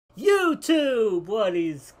YouTube, what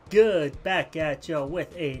is good? Back at y'all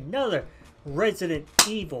with another Resident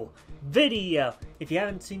Evil video. If you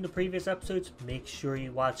haven't seen the previous episodes, make sure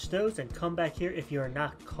you watch those and come back here if you are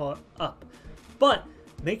not caught up. But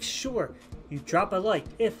make sure you drop a like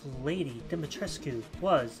if Lady Dimitrescu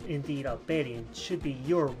was indeed a baddie and should be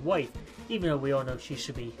your wife, even though we all know she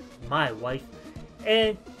should be my wife.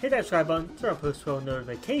 And hit that subscribe button, turn on post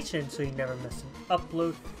notifications so you never miss an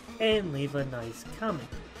upload, and leave a nice comment.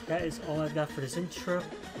 That is all I've got for this intro.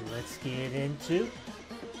 Let's get into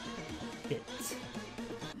it.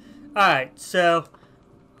 Alright, so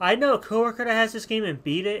I know a coworker that has this game and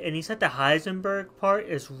beat it, and he said the Heisenberg part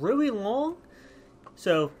is really long.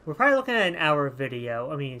 So we're probably looking at an hour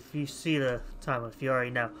video. I mean, if you see the time, if you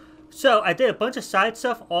already know. So I did a bunch of side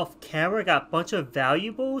stuff off camera, got a bunch of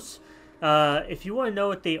valuables. If you want to know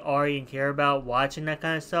what they are and care about watching that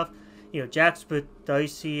kind of stuff, you know, Jack's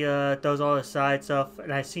Dicey does all the side stuff,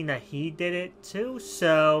 and I've seen that he did it too,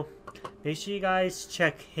 so make sure you guys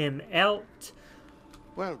check him out.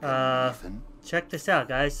 Welcome, Ethan. Check this out,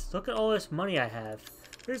 guys. Look at all this money I have.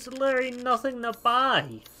 There's literally nothing to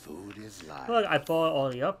buy. Food is life. Look, I bought all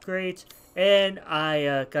the upgrades, and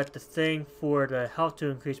I got the thing for the health to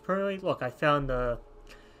increase permanently. Look, I found the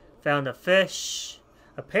fish.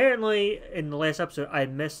 Apparently, in the last episode, I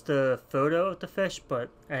missed the photo of the fish, but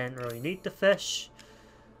I didn't really need the fish.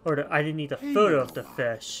 Or I didn't need the photo of the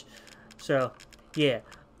fish. So, yeah.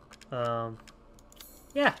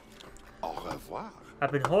 Yeah. Au revoir.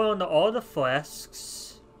 I've been holding on to all the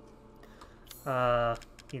flasks.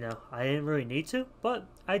 You know, I didn't really need to, but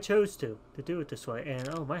I chose to do it this way. And,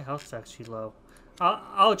 oh, my health's actually low.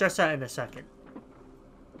 I'll address that in a second.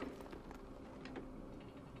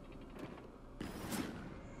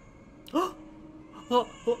 Look,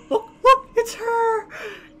 it's her!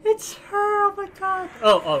 It's her! Oh my god!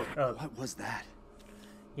 Oh. What was that?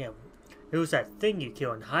 Yeah, it was that thing you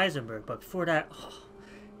killed in Heisenberg, but before that, oh,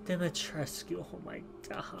 Dimitrescu, oh my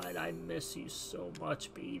god, I miss you so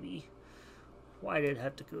much, baby. Why did it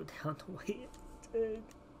have to go down the way it did?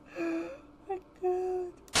 Oh my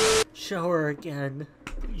god. Show her again.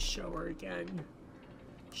 Please show her again.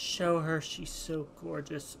 Show her, she's so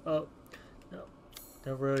gorgeous. Oh, no.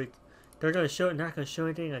 They're gonna show it, not gonna show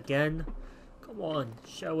anything again. Come on,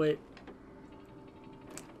 show it.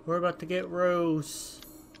 We're about to get Rose.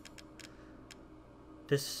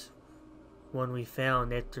 This one we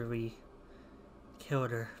found after we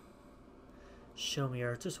killed her. Show me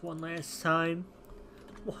her just one last time.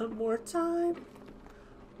 One more time.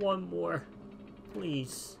 One more.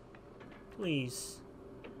 Please. Please.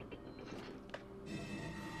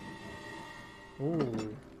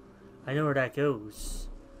 Ooh. I know where that goes.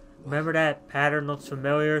 Remember that pattern looks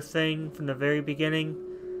familiar thing from the very beginning?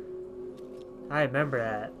 I remember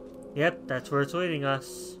that. Yep, that's where it's leading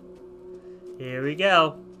us. Here we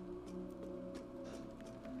go.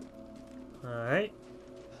 Alright.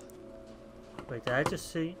 Wait, did I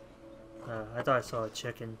just see? I thought I saw a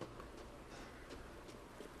chicken.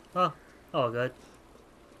 Oh, all good.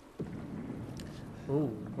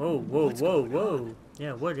 Ooh, whoa.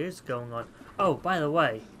 Yeah, what is going on? Oh, by the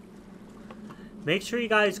way. Make sure you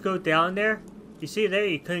guys go down there. You see there,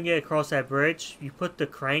 you couldn't get across that bridge. You put the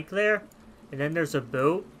crank there, and then there's a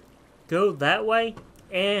boat. Go that way,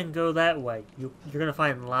 and go that way. You're going to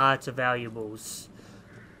find lots of valuables.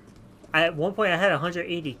 At one point, I had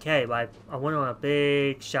 180k, but I went on a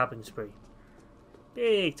big shopping spree.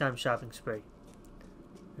 Big time shopping spree.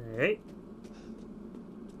 Alright.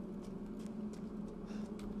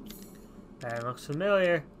 That looks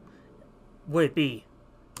familiar. Would it be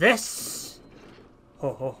this?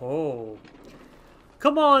 Ho ho ho.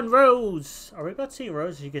 Come on, Rose! Are we about to see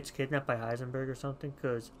Rose if she gets kidnapped by Heisenberg or something?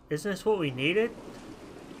 Because isn't this what we needed?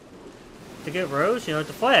 To get Rose? You know,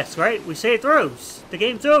 the flask, right? We saved Rose. The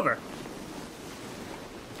game's over.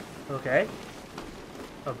 Okay.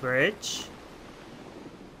 A bridge.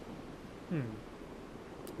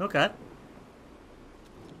 Okay.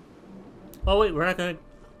 Oh wait, we're not gonna...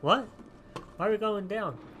 What? Why are we going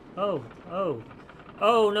down? Oh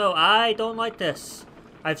no, I don't like this.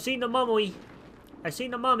 I've seen the mummy. I've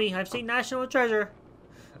seen the mummy. I've seen National Treasure.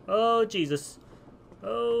 Oh, Jesus.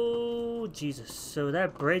 Oh, Jesus. So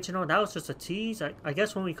that bridge and all, that was just a tease. I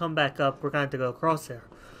guess when we come back up, we're going to have to go across there.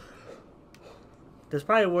 That's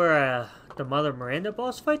probably where the Mother Miranda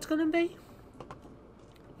boss fight's going to be.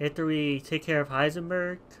 After we take care of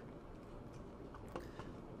Heisenberg.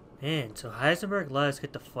 Man, so Heisenberg let us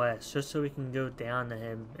get the flash just so we can go down to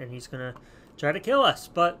him. And he's going to try to kill us.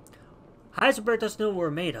 But Heisenberg doesn't know what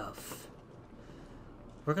we're made of.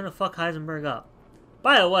 We're gonna fuck Heisenberg up.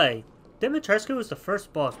 By the way, Dimitrescu was the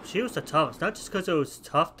first boss. She was the toughest. Not just because it was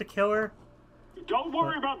tough to kill her. Don't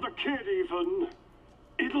worry about the kid, Ethan.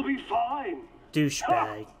 It'll be fine.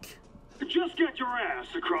 Douchebag. Just get your ass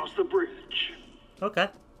across the bridge. Okay.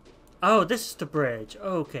 Oh, this is the bridge.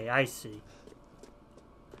 Okay, I see.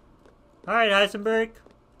 Alright, Heisenberg.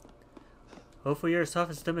 Hopefully you're as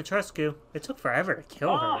tough as Dimitrescu. It took forever to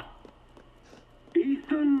kill her.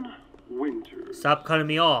 Ethan Winters. Stop cutting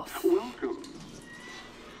me off. Welcome.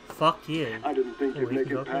 Fuck you. I didn't think you'd we make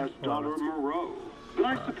can it go past there? Daughter Moreau. But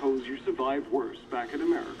I suppose you survived worse back in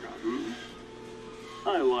America, hmm?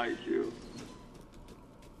 I like you.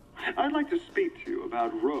 I'd like to speak to you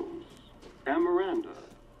about Rose and Miranda.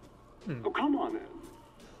 Oh, come on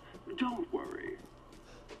in. Don't worry.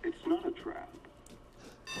 It's not a trap.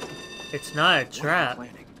 It's not a trap.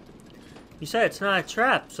 You said it's not a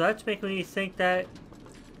trap, so that's making me think that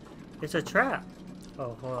it's a trap.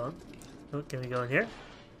 Oh, hold on. Oh, can we go in here?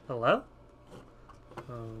 Hello?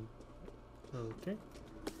 Okay.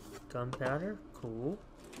 Gunpowder. Cool.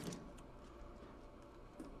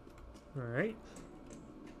 Alright.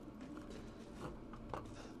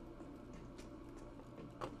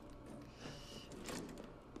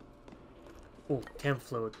 Oh, chem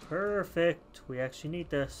fluid. Perfect. We actually need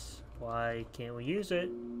this. Why can't we use it?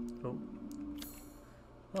 Oh.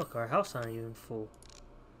 Look, our house not even full.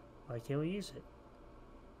 Why can't we use it?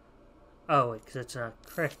 Oh, wait, because it's not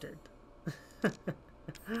crafted.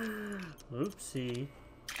 Oopsie.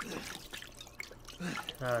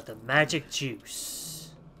 The magic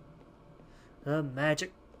juice. The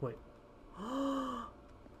magic... Wait.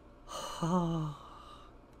 Oh,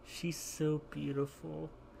 she's so beautiful.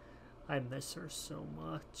 I miss her so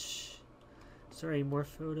much. Is there any more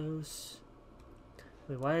photos?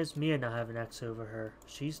 Wait, why does Mia not have an X over her?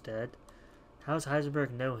 She's dead. How does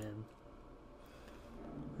Heisenberg know him?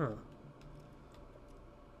 Huh.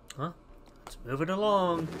 Huh? Let's move it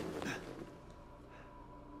along.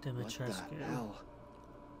 Dimitrescu. What the hell?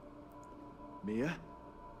 Mia?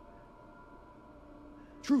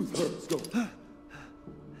 Truth hurts, don't it?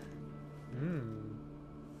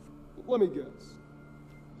 Let me guess.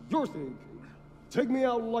 You're thinking, take me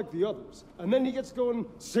out like the others, and then he gets going,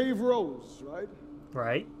 save Rose, right?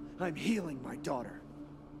 Right. I'm healing my daughter.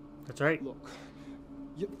 That's right. Look,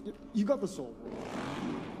 you got the soul wrong.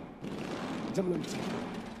 Let me tell you.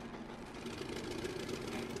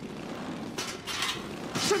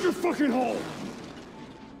 Shut your fucking hole!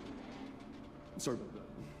 Sorry about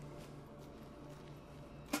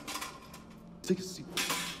that. Take a seat.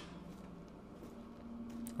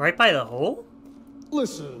 Right by the hole?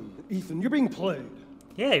 Listen, Ethan, you're being played.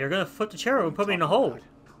 Yeah, you're gonna flip the chair over and put me in a hole.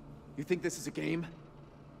 You think this is a game?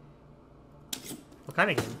 What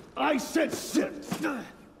kind of game? I said sit!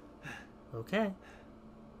 Okay.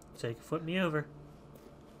 So you can flip me over.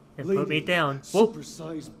 And Lady, put me down. Whoa.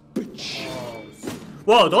 Supersized bitch.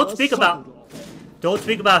 Whoa, don't speak about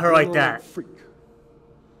her like that. Freak.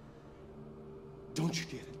 Don't you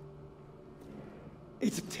get it?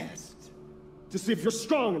 It's a test. To see if you're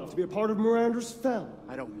strong enough to be a part of Miranda's family.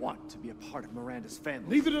 I don't want to be a part of Miranda's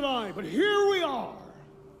family. Neither did I, but here we are.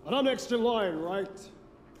 And I'm next in line, right?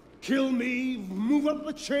 Kill me, move up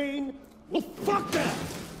the chain. Well, fuck that!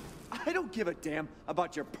 I don't give a damn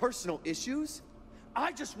about your personal issues.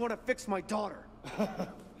 I just want to fix my daughter.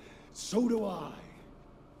 So do I.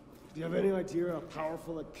 Do you have any idea how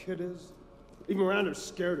powerful that kid is? Even Miranda's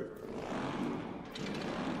scared of her.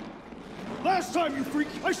 Last time, you freak,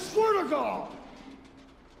 I swear to God!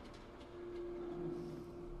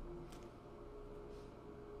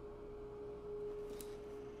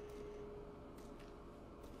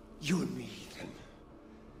 You and me, Ethan.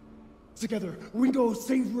 Together, we can go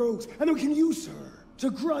save Rose, and then we can use her to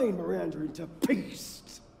grind Miranda into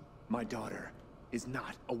paste. My daughter is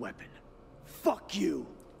not a weapon. Fuck you!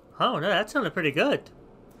 Oh, no, that sounded pretty good.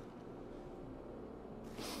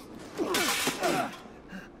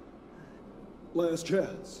 Last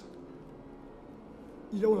chance.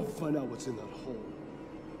 You don't have to find out what's in that hole.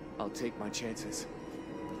 I'll take my chances.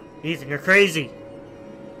 Ethan, you're crazy.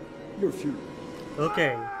 You're futile.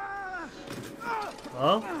 Okay.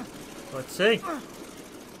 Well, let's see.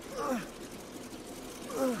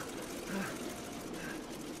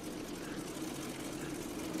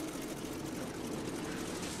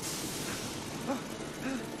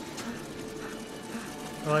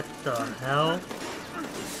 What the hell?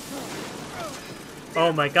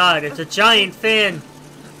 Oh my god, it's a giant fan!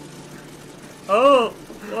 Oh!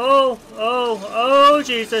 Oh! Oh! Oh,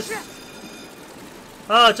 Jesus!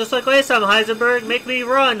 Oh, just like last time, Heisenberg, make me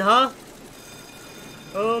run, huh?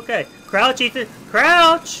 Okay. Crouch, Ethan!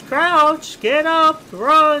 Crouch! Crouch! Get up!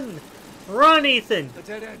 Run! Run, Ethan! A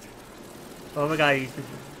dead end. Oh my god, Ethan.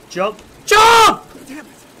 Jump! Jump! Damn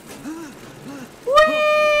it!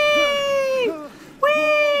 Whee!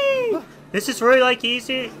 Whee! This is really like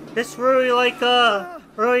easy. This is really like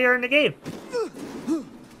earlier in the game.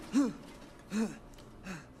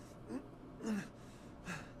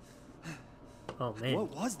 Oh man.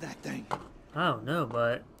 What was that thing? I don't know,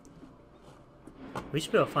 but we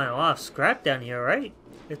should be able to find a lot of scrap down here, right?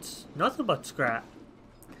 It's nothing but scrap.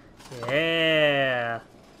 Yeah.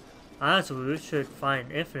 Honestly, we should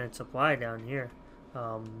find infinite supply down here.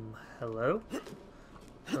 Hello?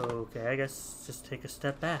 Okay, I guess just take a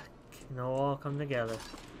step back and it'll all come together.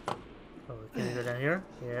 Oh, can we go down here?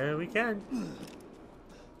 Yeah, we can.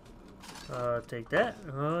 Take that.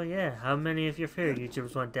 Oh, yeah. How many of your favorite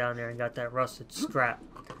YouTubers went down there and got that rusted scrap?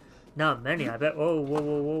 Not many, I bet. Whoa, whoa,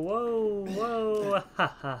 whoa, whoa, whoa, whoa.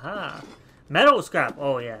 Ha, ha, ha. Metal scrap.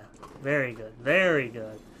 Oh, yeah. Very good. Very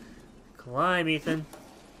good. Climb, Ethan.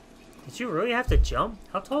 Did you really have to jump?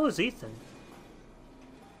 How tall is Ethan?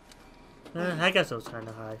 I guess it was kind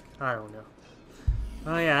of high. I don't know.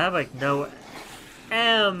 Oh, yeah. I have, like, no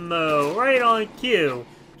ammo. Right on cue.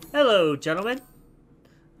 Hello, gentlemen.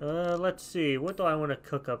 Let's see. What do I want to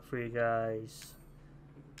cook up for you guys?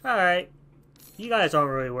 Alright. You guys aren't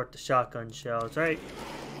really worth the shotgun shells, right?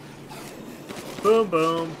 Boom,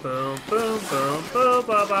 boom, boom, boom, boom, boom,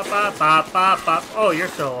 bop, bop, bop, bop, bop, bop. Oh, you're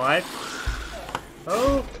still alive.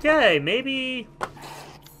 Okay, maybe...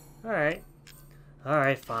 Alright.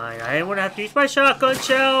 Alright, fine. I didn't want to have to use my shotgun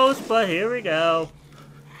shells, but here we go.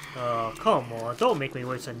 Oh, come on. Don't make me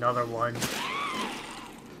waste another one.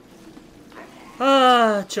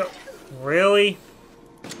 Really?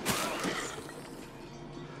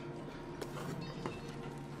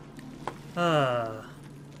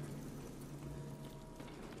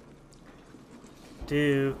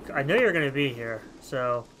 Dude, I know you're gonna be here,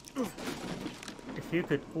 so if you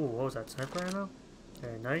could. Ooh, what was that, sniper ammo?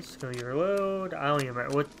 Very nice. Can we reload? I don't even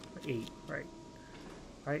remember what. 8, right?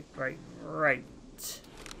 Right.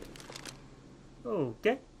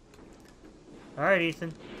 Okay. Alright,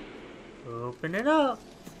 Ethan. Open it up.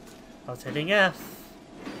 I was hitting F.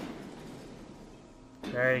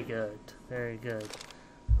 Very good. Very good.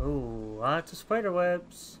 Oh, lots of spider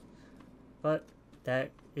webs. But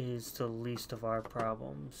that is the least of our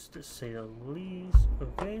problems, to say the least.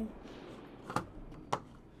 Okay.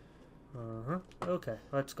 Okay,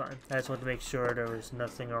 let's go. I just want to make sure there was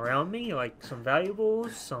nothing around me, like some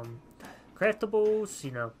valuables, some craftables,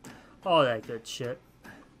 you know, all that good shit.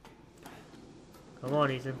 Come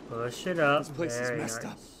on, Ethan, push it up. This place is messed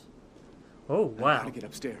up. Oh, wow. How to get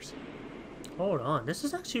upstairs? Hold on, this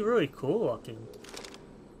is actually really cool looking.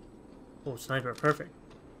 Oh, sniper, perfect.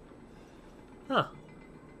 Huh.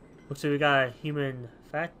 Looks like we got a human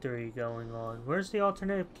factory going on. Where's the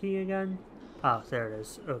alternative key again? Ah, there it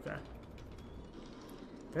is. Okay.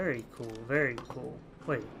 Very cool, very cool.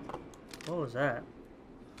 Wait, what was that?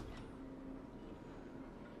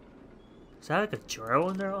 Is that like a drill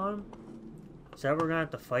in their arm? Is that what we're gonna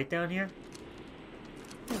have to fight down here?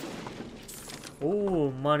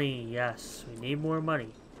 Oh, money, yes. We need more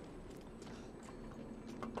money.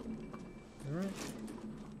 Alright.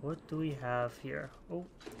 What do we have here? Oh.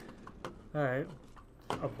 Alright.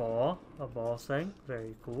 A ball thing.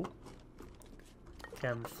 Very cool.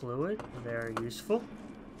 Chem fluid. Very useful.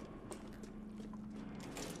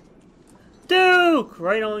 Duke!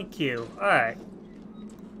 Right on cue. Alright.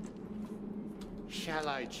 Shall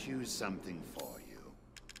I choose something for you?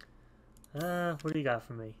 What do you got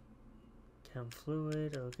for me? Chem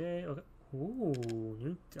fluid, okay. Ooh,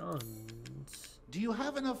 new guns. Do you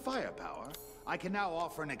have enough firepower? I can now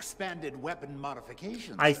offer an expanded weapon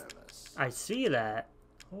modification service. I see that.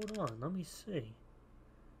 Hold on, let me see.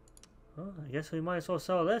 Well, I guess we might as well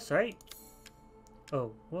sell this, right?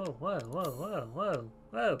 Oh, whoa.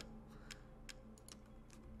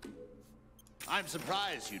 I'm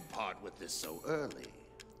surprised you'd part with this so early.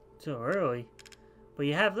 So early? But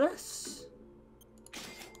you have this.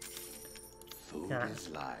 Food is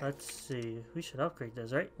life. Let's see. We should upgrade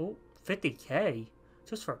this, right? Oh, 50k?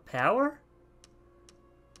 Just for power?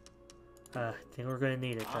 I think we're gonna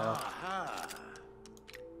need it though. Aha.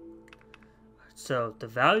 So the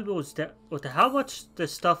valuables that how much the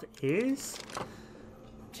stuff is?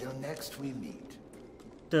 Till next we meet.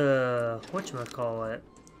 The whatchamacallit?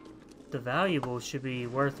 The valuables should be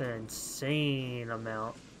worth an insane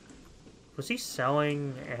amount. Was he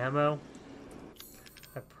selling ammo?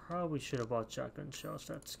 I probably should have bought shotgun shells if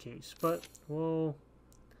that's the case, but we'll...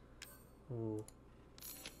 Ooh.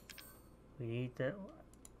 We need that.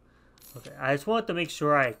 Okay, I just wanted to make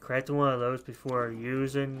sure I crafted one of those before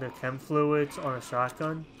using the chem fluids on a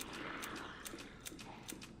shotgun.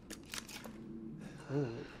 Ooh.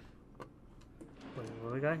 Wait, what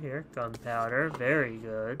do we got here? Gunpowder. Very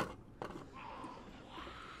good.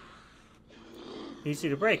 Easy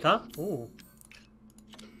to break, huh? Ooh.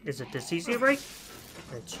 Is it this easy to break?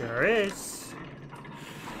 It sure is.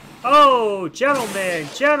 Oh, gentlemen,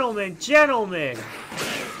 gentlemen, gentlemen!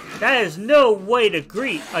 That is no way to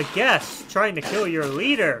greet a guest trying to kill your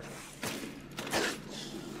leader.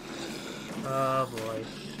 Oh boy.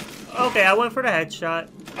 Okay, I went for the headshot.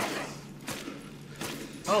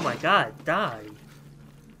 Oh my god, die.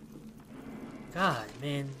 God,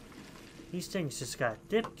 man. These things just got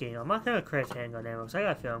dip game. I'm not gonna craft handgun ammo because I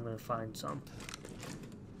got a feeling I'm gonna find some.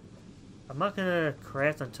 I'm not gonna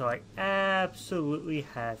craft until I absolutely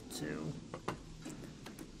have to.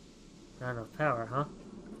 Not enough power, huh?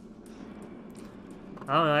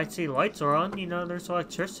 I don't know, I see lights are on. You know, there's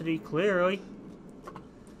electricity, clearly.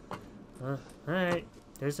 Alright.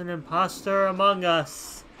 There's an imposter among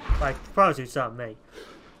us. I promise you it's not me.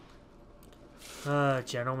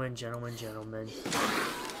 Gentlemen, gentlemen, gentlemen.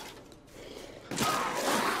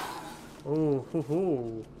 Ooh, hoo,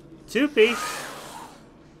 hoo. 2-piece.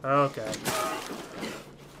 Okay.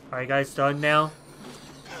 Are you guys done now?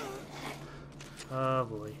 Oh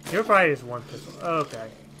boy. You're probably just one pistol. Okay.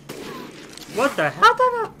 What the hell did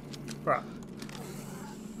I... Bro.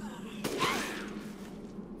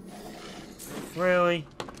 Really?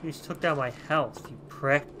 You just took down my health, you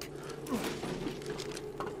prick.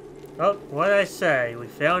 Oh, what did I say? We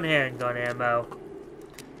found handgun ammo.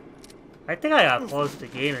 I think I gotta pause the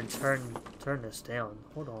game and turn this down.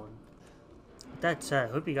 Hold on. With that said,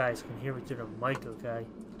 I hope you guys can hear me through the mic, okay?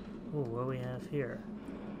 Ooh, what do we have here?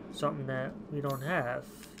 Something that we don't have.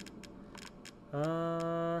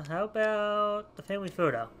 How about the family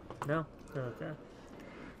photo? No? Okay.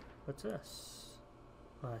 What's this?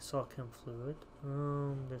 Oh, I saw chem fluid.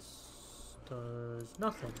 This does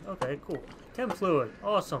nothing. Okay, cool. Chem fluid.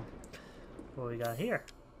 Awesome. What we got here?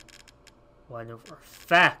 Well, I know for a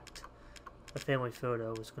fact the family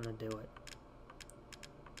photo was gonna do it.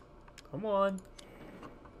 Come on.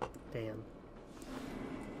 Damn.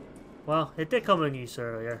 Well, it did come in use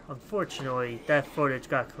earlier. Unfortunately, that footage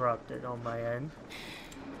got corrupted on my end.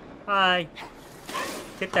 Hi.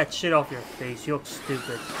 Get that shit off your face. You look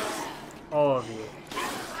stupid. All of you.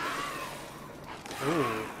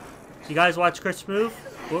 Ooh. You guys watch Chris move?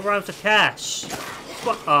 What rhymes with cash?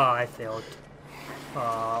 What? Oh, I failed.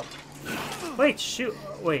 Wait, shoot.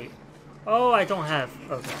 Wait. Oh, I don't have...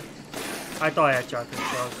 Okay. I thought I had shotgun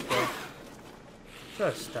shells, but...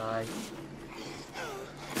 Just die.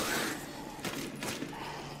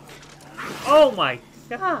 Oh my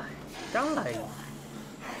god! Die!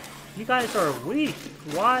 You guys are weak.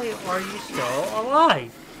 Why are you still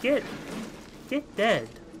alive? Get dead.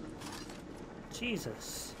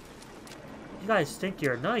 Jesus. You guys think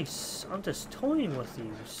you're nice. I'm just toying with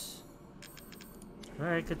these.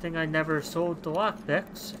 Alright, good thing I never sold the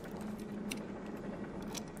lockpicks.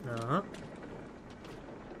 Uh-huh.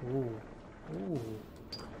 Ooh. Ooh.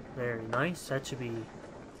 Very nice. That should be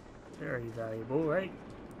very valuable, right?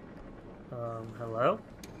 Hello?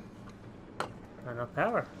 Not enough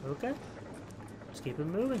power. Okay. Let's keep it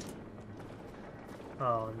moving.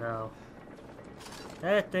 Oh, no.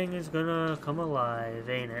 That thing is gonna come alive,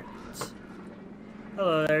 ain't it?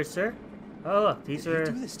 Hello there, sir. Oh, look, these are... Did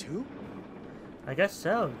you do this too? I guess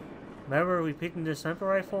so. Remember we picked the sniper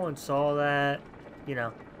rifle and saw that, you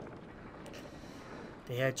know,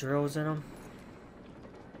 they had drills in them?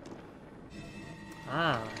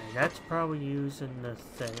 Ah, that's probably using the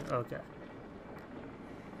thing. Okay.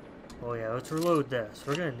 Oh yeah, let's reload this.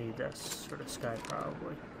 We're gonna need this for this guy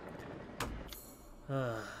probably.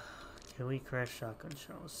 Can we crash shotgun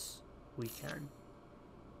shells? We can.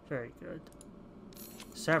 Very good.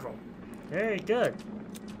 Several. Very good.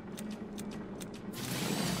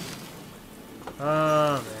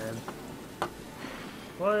 Oh man.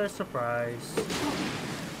 What a surprise.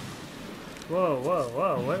 Whoa, whoa,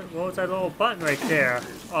 whoa. What was that little button right there?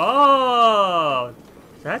 Oh!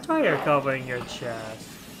 That's why you're covering your chest.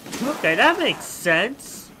 Okay, that makes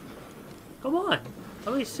sense. Come on.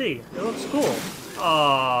 Let me see. It looks cool.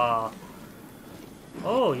 Aww.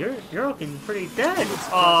 Oh, you're looking pretty dead.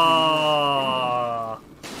 Aww.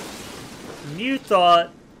 You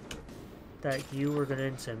thought that you were gonna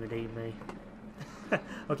intimidate me.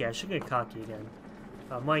 Okay, I should get cocky again.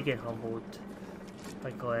 I might get humbled.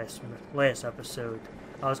 Like last episode.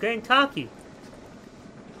 I was getting cocky.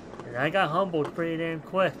 And I got humbled pretty damn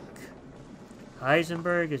quick.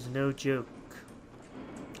 Heisenberg is no joke.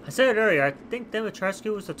 I said it earlier, I think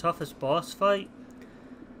Dimitrescu was the toughest boss fight.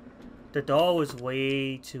 The doll was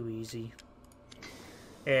way too easy.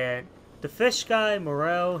 And The fish guy,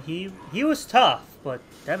 Morel, he was tough, but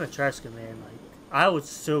Dimitrescu, man, like, I was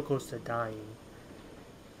so close to dying.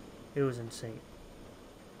 It was insane.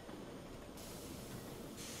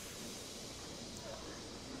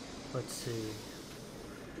 Let's see.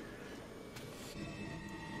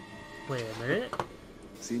 Wait a minute.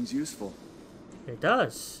 Seems useful. It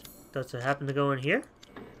does. Does it happen to go in here?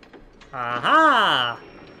 Aha!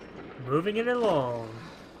 Moving it along.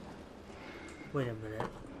 Wait a minute.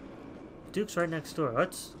 Duke's right next door.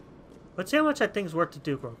 Let's see how much that thing's worth to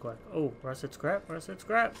Duke real quick. Oh, rusted scrap, rusted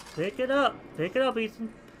scrap. Pick it up. Pick it up,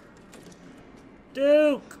 Ethan.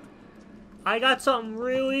 Duke! I got something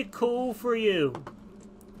really cool for you.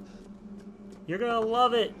 You're gonna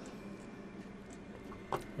love it.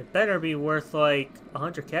 It better be worth like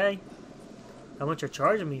 100K. How much you're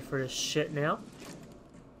charging me for this shit now?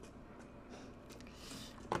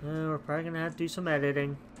 We're probably gonna have to do some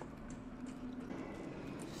editing.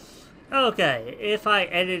 Okay, if I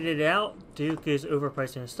edited it out, Duke is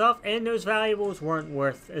overpricing his stuff, and those valuables weren't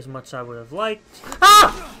worth as much as I would have liked.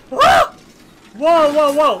 Ah! Ah! Whoa,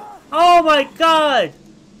 whoa, whoa! Oh my god!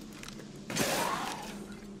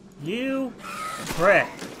 You prick.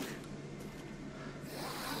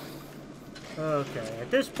 Okay,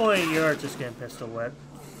 at this point, you're just getting pistol whipped.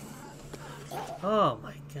 Oh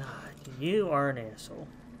my god, you are an asshole.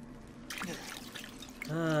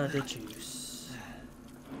 The juice.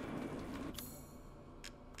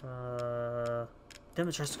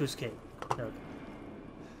 Dimitrescu's kid. Okay.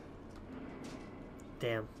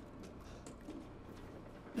 Damn.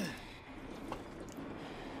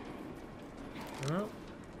 Well.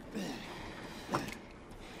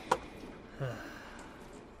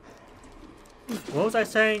 What was I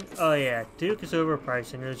saying? Oh yeah, Duke is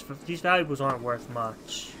overpricing. These valuables aren't worth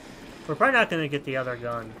much. We're probably not going to get the other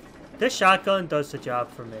gun. This shotgun does the job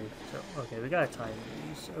for me. So, okay, we got to time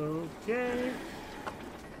these. Okay.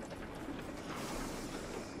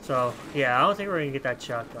 So, yeah, I don't think we're going to get that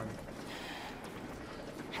shotgun.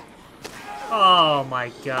 Oh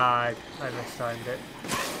my god. I mistimed it.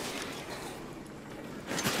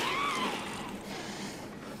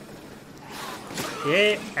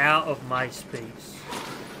 Get out of my space.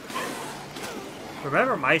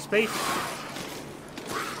 Remember my space?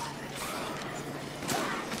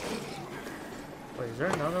 Wait, is there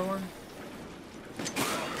another one?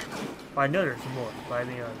 Oh, I know there's more, but I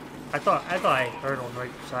mean, I thought I heard one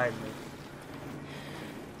right beside me.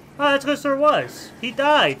 Oh, that's because there was. He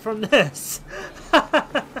died from this. Well,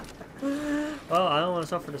 I don't want to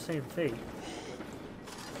suffer the same fate.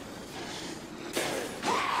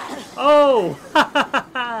 Oh!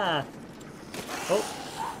 Oh.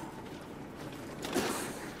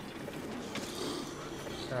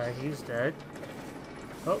 He's dead.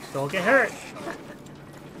 Oh, don't get hurt.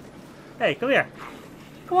 Hey, come here.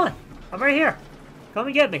 Come on. I'm right here. Come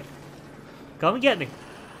and get me. Come and get me.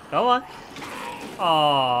 Go on.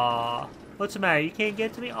 Aww. What's the matter? You can't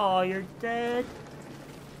get to me? Aw, you're dead.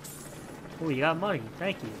 Oh, you got money.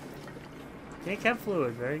 Thank you. Take chem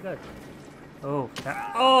fluid. Very good. Oh,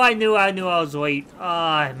 oh, I knew I was late. Oh,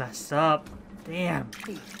 I messed up. Damn.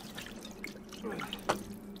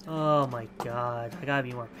 Oh my god. I gotta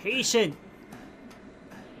be more patient.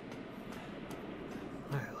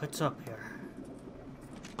 Alright, what's up here?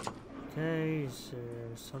 Okay, is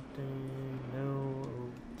there something? No.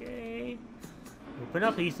 Okay. Open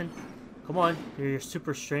up, Ethan. Come on. Your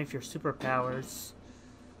super strength, your superpowers.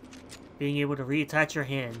 Being able to reattach your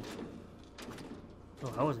hand.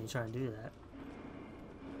 Oh, I wasn't trying to do that.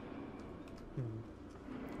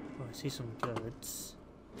 Oh, I see some goods.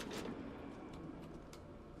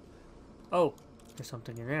 Oh, there's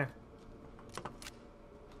something in there.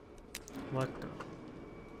 What the?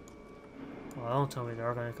 Well, don't tell me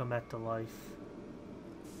they're gonna come back to life.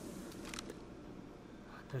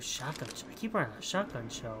 Those shotgun shells. I keep running out of shotgun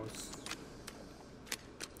shells.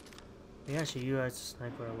 Maybe I should utilize the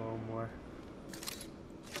sniper a little more.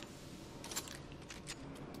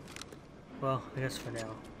 Well, I guess for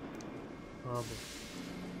now. Oh, boy.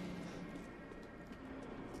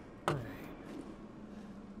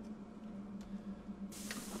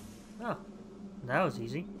 Oh, that was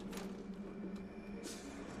easy.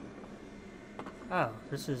 Oh,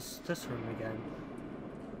 this is this room again.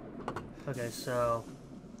 Okay, so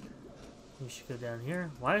we should go down here.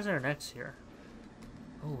 Why is there an X here?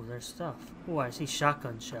 Oh, there's stuff. Oh, I see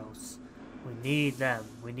shotgun shells. We need them.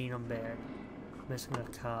 We need them bad. Missing a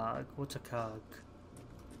cog. What's a cog?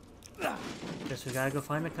 Guess we gotta go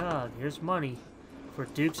find a cog. Here's money for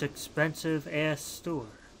Duke's expensive ass store.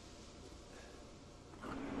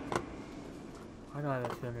 Why do I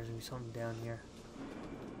have a feeling there's gonna be something down here?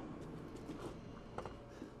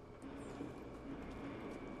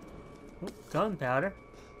 Oh, gunpowder.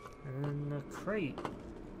 And a crate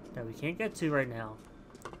that we can't get to right now.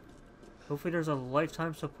 Hopefully there's a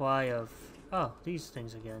lifetime supply of... Oh, these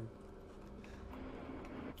things again.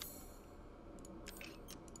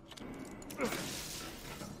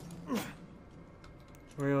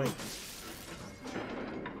 Really?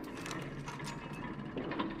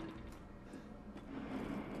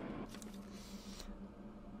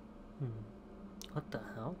 What the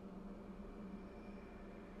hell?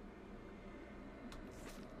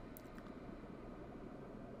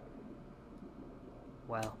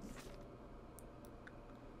 Wow.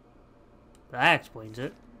 That explains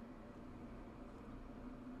it.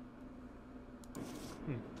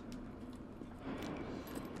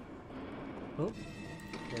 Oh,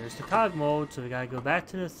 there's the cog mold, so we gotta go back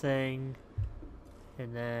to the thing,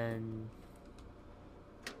 and then...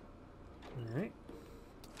 Alright.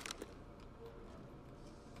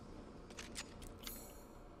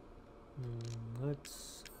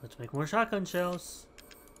 Let's make more shotgun shells.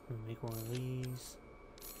 Make one of these.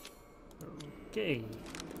 Okay.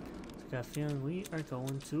 I got a feeling we are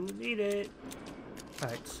going to need it.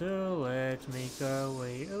 Alright, so let's make our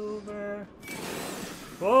way over.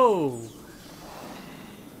 Whoa!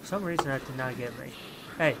 For some reason that did not get me.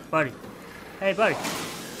 Hey, buddy. Hey, buddy.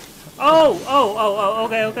 Oh,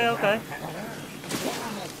 okay.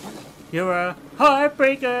 You're a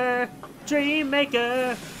heartbreaker, dream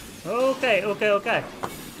maker. Okay.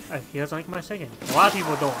 Alright, he doesn't like my singing. A lot of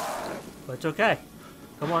people don't. But it's okay.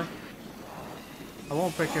 Come on. I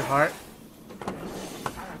won't break your heart.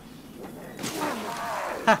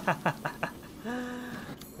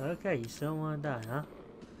 Okay, you still want to die, huh?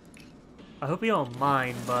 I hope you don't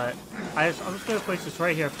mind, but I'm just going to place this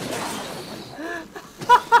right here for you.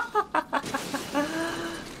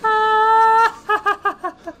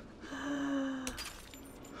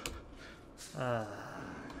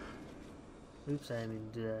 Oops, I didn't mean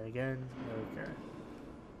to do that again. Okay.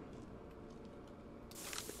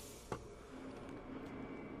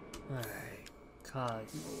 Alright. Cog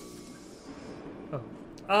mode.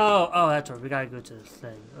 Oh, that's right. We gotta go to this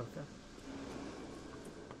thing. Okay.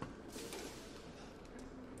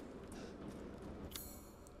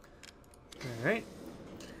 Alright.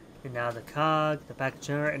 And now the cog, the back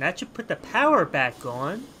generator, and that should put the power back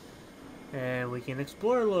on. And we can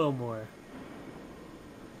explore a little more.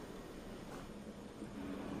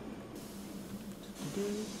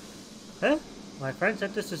 Huh? My friend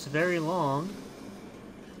said this is very long.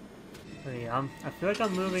 But yeah, I feel like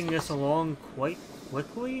I'm moving this along quite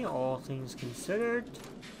quickly, all things considered.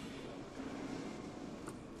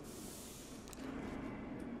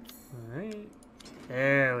 Alright.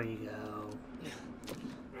 There we go.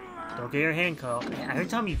 Don't get your hand caught. Man, every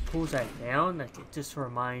time he pulls that down, like, it just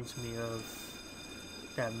reminds me of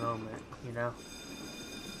that moment, you know?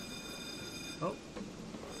 Oh.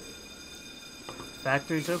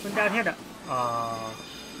 Factory's open down here. Oh,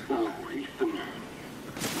 Ethan.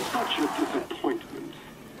 Such a disappointment.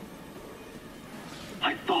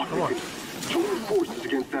 I thought we could join forces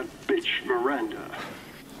against that bitch Miranda.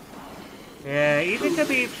 Yeah, Ethan could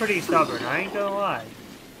be pretty stubborn, I ain't gonna lie.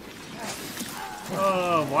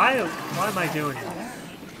 Oh, why am I doing this?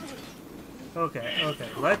 Okay,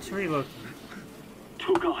 let's relocate.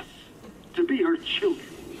 Took us to be her children.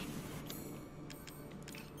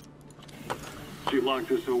 She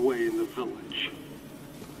locked us away in the village.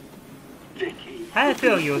 Decades. I had a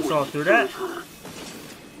feeling you would saw through that.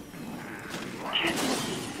 Can't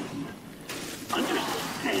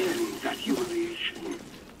understand that humiliation.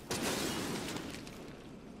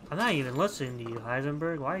 I'm not even listening to you,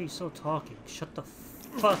 Heisenberg. Why are you still talking? Shut the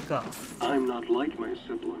fuck up. I'm not like my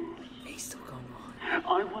siblings. He's still going on.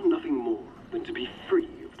 I want nothing more than to be free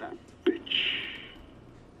of that bitch.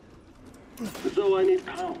 So I need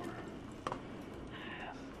power.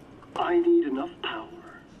 I need enough power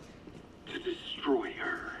to destroy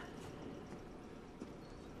her.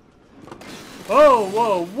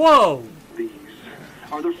 Whoa! These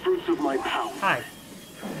are the fruits of my power. Hi.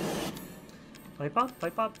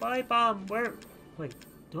 Pipe bomb. Where? Wait,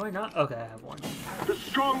 do I not? Okay, I have one. The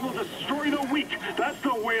strong will destroy the weak. That's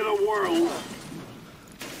the way of the world.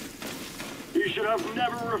 You should have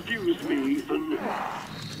never refused me, Ethan.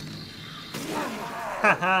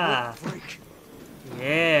 Haha.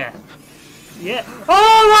 Yeah.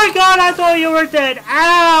 Oh my god, I thought you were dead.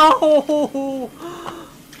 Ow!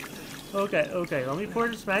 Okay, let me pour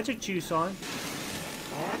this magic juice on.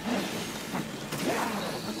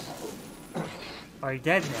 Are you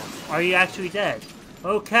dead now? Are you actually dead?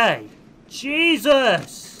 Okay.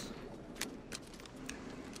 Jesus!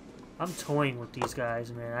 I'm toying with these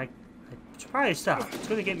guys, man. I should probably stop. It's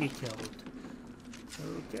gonna get me killed.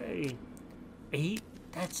 Okay. 8?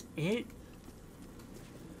 That's it?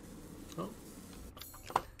 Oh.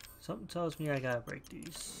 Something tells me I gotta break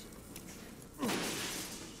these.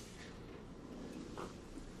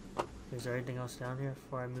 Is there anything else down here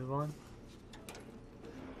before I move on?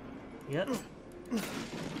 Yep.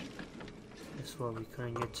 This is what we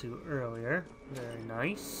couldn't get to earlier. Very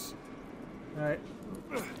nice. Alright.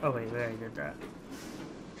 Oh wait, we already did that.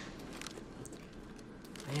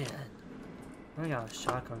 Man. I got a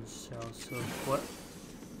shotgun shell, so what?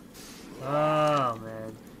 Oh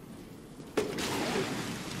man.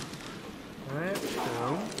 Alright,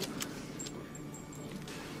 go.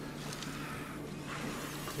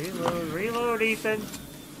 Reload, reload, Ethan!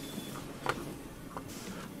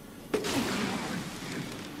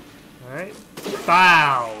 Alright.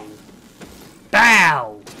 Bow!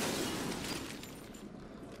 Bow!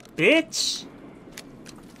 Bitch!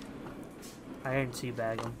 I didn't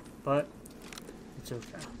teabag him, but it's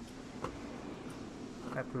okay.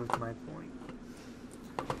 I proved my point.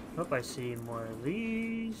 Hope I see more of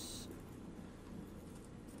these.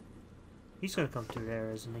 He's gonna come through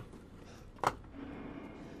there, isn't he?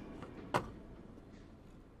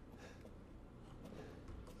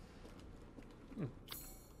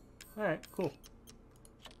 Alright, cool.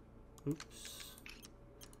 Oops.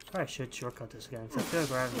 I should shortcut this again, because I feel like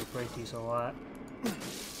we're having to break these a lot.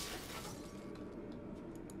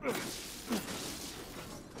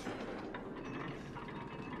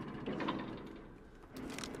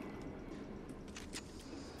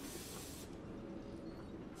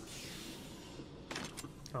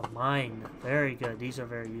 Oh, mine. Very good. These are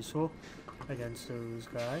very useful against those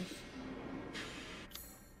guys.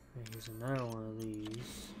 And here's another one of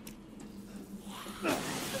these.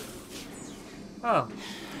 Oh,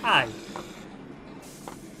 hi.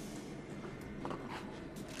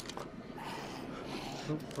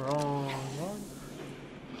 Oop, wrong one.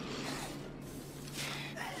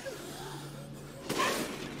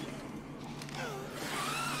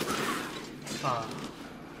 Ah.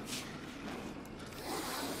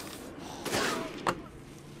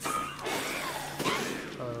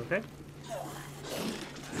 Okay.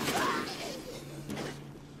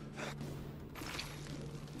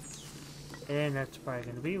 And that's probably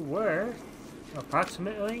going to be worth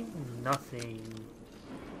approximately nothing.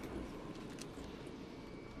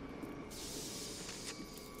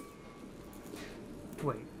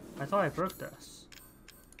 Wait, I thought I broke this.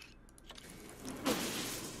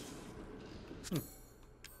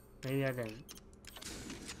 Maybe I didn't.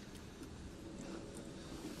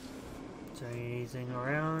 Is there anything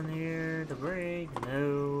around here to break?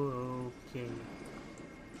 No, okay.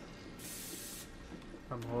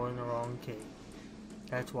 I'm holding the wrong key.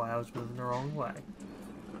 That's why I was moving the wrong way.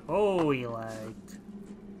 Oh, he lagged.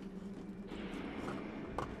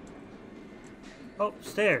 Oh,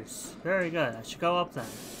 stairs. Very good. I should go up then.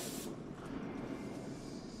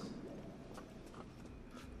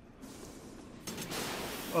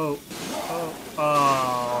 Oh. Oh.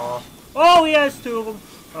 Oh. Oh, he has two of them.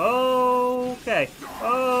 Okay.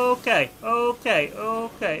 Okay. Okay.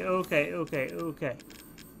 Okay. Okay. Okay. Okay.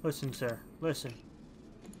 Listen, sir. Listen.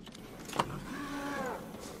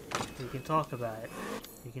 We can talk about it.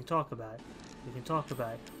 We can talk about it. We can talk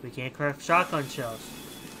about it. We can't craft shotgun shells.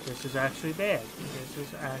 This is actually bad. This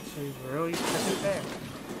is actually really bad.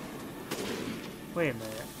 Wait a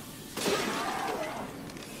minute.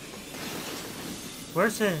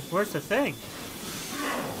 Where's the thing?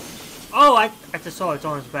 Oh, I just saw it's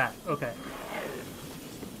on his back. Okay.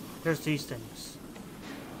 There's these things.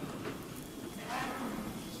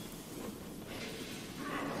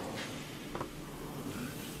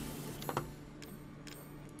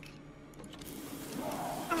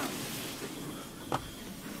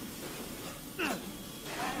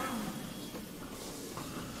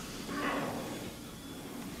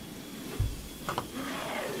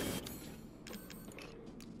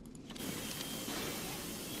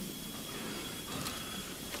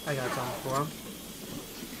 I got something for him.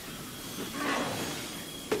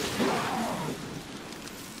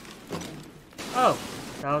 Oh,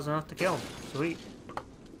 that was enough to kill him. Sweet.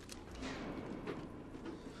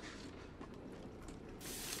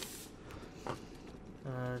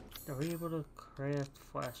 Are we able to craft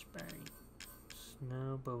flashbangs?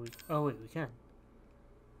 No, but we... Oh, wait, we can.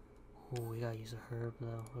 Oh, we gotta use a herb,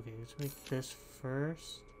 though. Okay, let's make this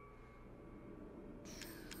first.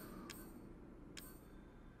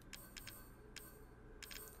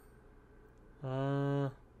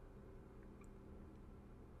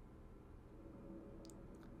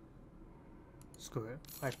 Screw it.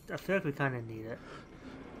 I feel like we kind of need it.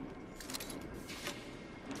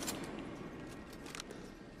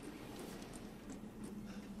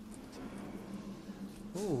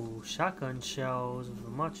 Ooh, shotgun shells.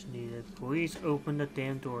 Much needed. Please open the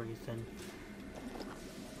damn door, Ethan.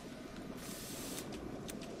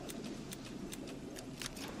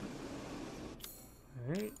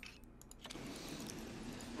 Alright.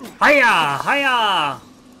 Hiya! Hiya!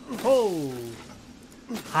 Oh!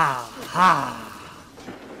 Ha! Ha!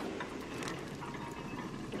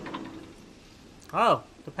 Oh,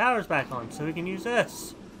 the power's back on, so we can use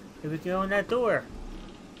this. If we can go in that door.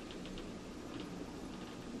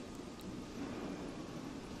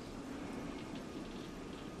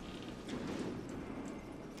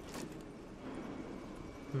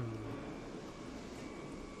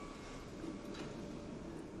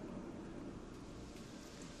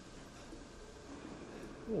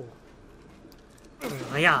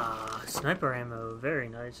 Yeah, sniper ammo, very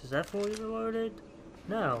nice. Is that fully reloaded?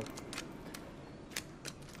 No.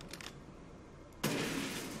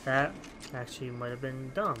 That actually might have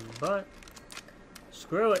been dumb, but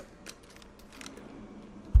screw it.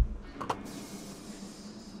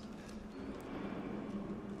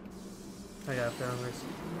 I gotta film this.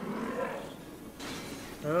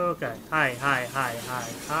 Okay. Hi, hi, hi, hi,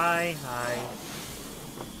 hi, hi.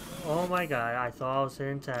 Oh my god, I thought I was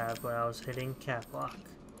hitting tab, but I was hitting cap lock.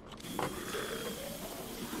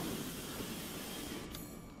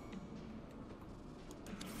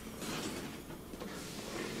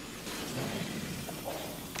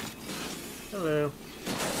 Hello.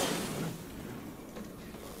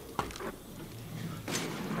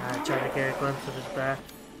 I try to get a glimpse of his back.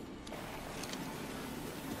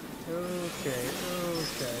 Okay,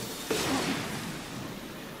 okay.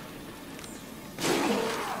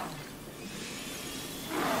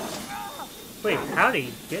 Wait, how did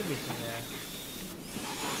he get me from there?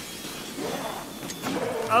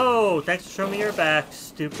 Oh, thanks for showing me your back,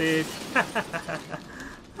 stupid.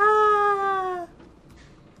 Ah.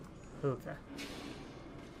 Okay.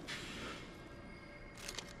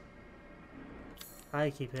 I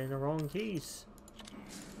keep hitting the wrong keys.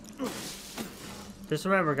 Just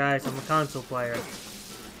remember, guys, I'm a console player.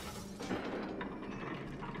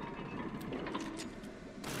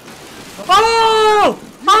 Oh!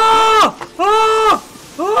 Oh! Oh!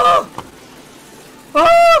 Oh!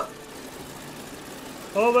 Oh!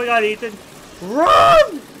 Oh my god, Ethan.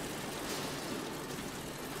 Run!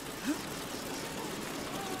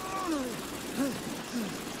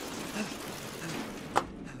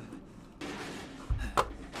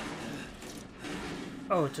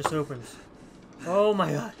 Oh, it just opens. Oh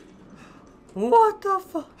my god. What the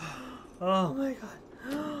fuck? Oh my god.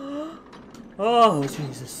 Oh,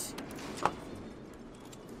 Jesus.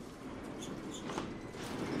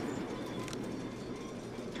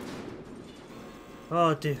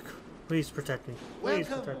 Oh, Duke, please protect me. Please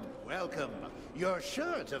protect me. Welcome. You're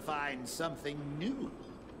sure to find something new.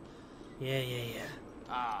 Yeah.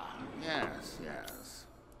 Ah, yes, yes.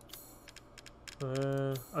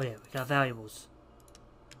 Oh yeah, we got valuables.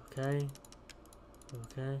 Okay.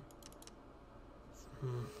 Okay.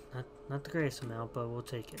 Not the greatest amount, but we'll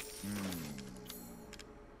take it.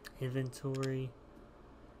 Inventory.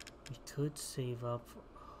 We could save up.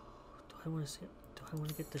 Oh, do I want to save? Do I want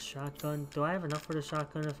to get the shotgun? Do I have enough for the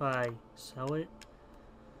shotgun if I sell it?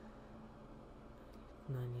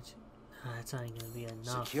 No, I need to. That's not going to be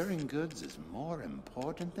enough. Securing goods is more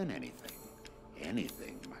important than anything.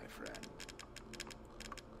 Anything, my friend.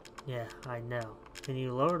 Yeah, I know. Can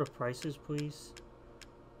you lower the prices, please?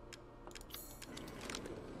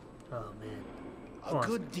 Oh, man. Hold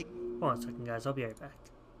on a second, guys. I'll be right back.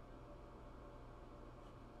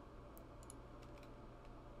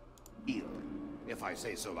 Deal, if I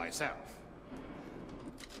say so myself.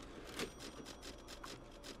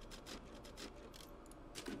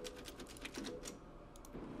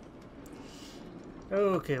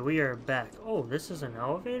 Okay, we are back. Oh, this is an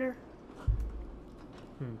elevator?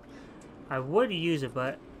 I would use it,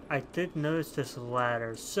 but I did notice this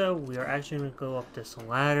ladder. So, we are actually going to go up this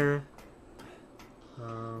ladder.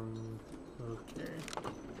 Okay.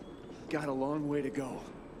 Got a long way to go.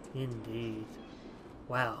 Indeed.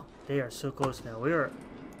 Wow, they are so close now. Oh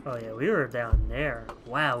yeah, we were down there.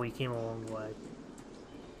 Wow, we came a long way.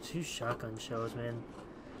 2 shotgun shells, man.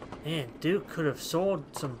 Man, Duke could have sold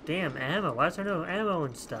some damn ammo. Why is there no ammo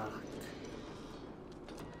in stock?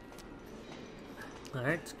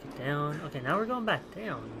 Alright, let's get down. Okay, now we're going back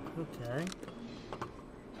down. Okay.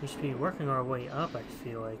 We should be working our way up, I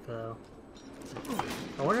feel like, though.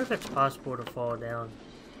 I wonder if it's possible to fall down.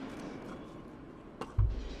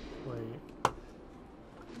 Wait.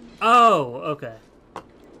 Oh, okay.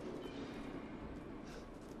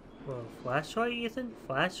 Whoa, flashlight, Ethan?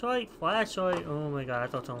 Flashlight? Flashlight? Oh my god, I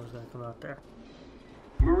thought someone was gonna come out there.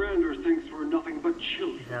 Miranda. Miranda thinks we're nothing but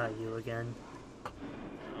children. Not you again.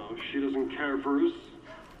 Oh, she doesn't care for us?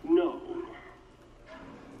 No.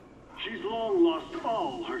 She's long lost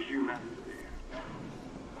all her humanity.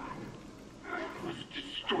 I must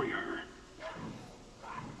destroy her.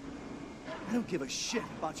 I don't give a shit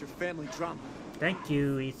about your family drama. Thank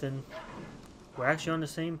you, Ethan. We're actually on the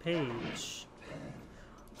same page.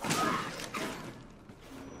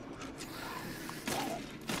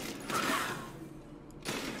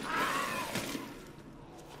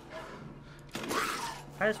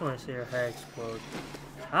 I just want to see her head explode.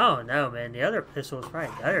 I don't know, man. The other pistol was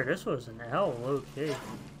probably better. This was an hell low key.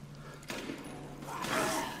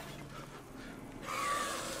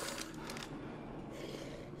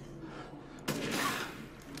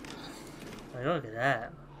 Like, look at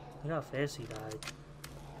that. Look how fast he died.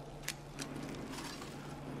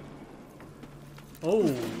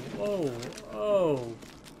 Oh, oh, oh.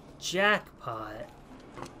 Jackpot.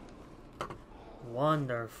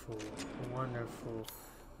 Wonderful, wonderful.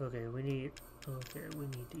 Okay, we need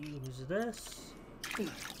to use this.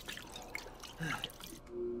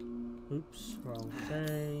 Oops, wrong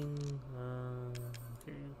thing.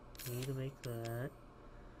 Okay, we need to make that.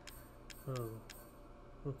 Oh,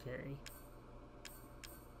 okay.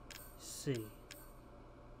 See.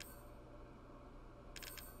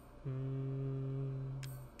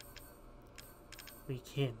 We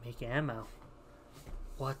can't make ammo.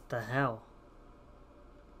 What the hell?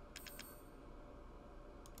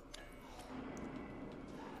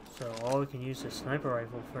 So all we can use is sniper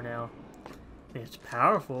rifle for now. I mean, it's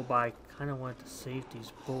powerful, but I kind of want to save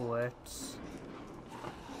these bullets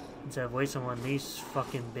instead of wasting on these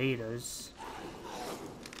fucking betas.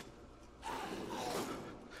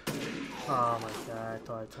 Oh my god, I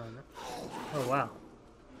thought I turned it. Oh wow.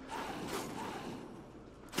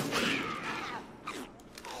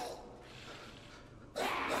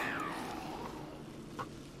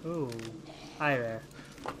 Ooh, hi there.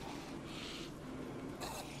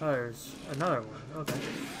 Oh, there's another one. Okay.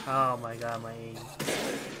 Oh my god, my aim.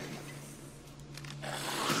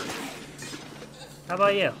 How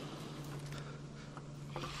about you?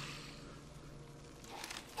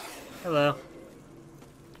 Hello.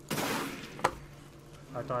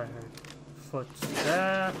 I thought I heard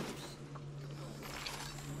footsteps.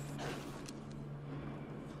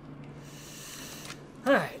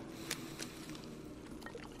 Alright.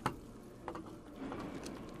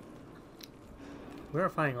 We're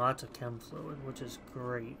finding lots of chem fluid, which is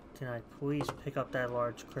great. Can I please pick up that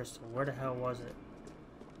large crystal? Where the hell was it?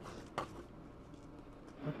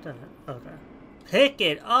 What the hell? Okay. Pick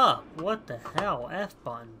it up! What the hell? F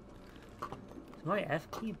button. Is my F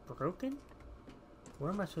key broken? Where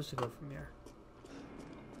am I supposed to go from here?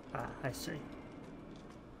 Ah, I see.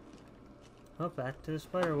 Oh, back to the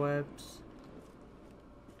spider webs.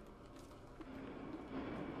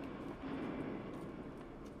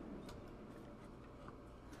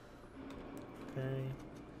 Okay.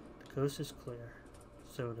 The coast is clear.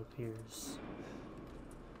 So it appears.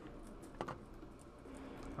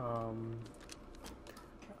 For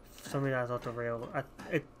some reason I thought the rail...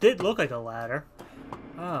 it did look like a ladder.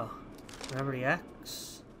 Oh. Remember the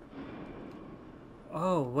axe?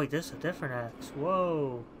 Oh, wait, this is a different axe.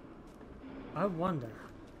 Whoa. I wonder.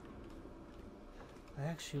 I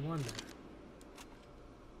actually wonder.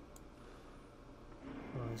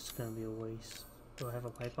 Oh, this is gonna be a waste. Do I have a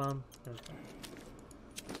pipe bomb? Okay.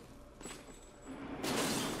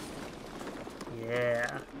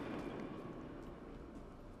 Yeah.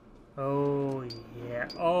 Oh, yeah.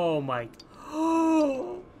 Oh, my...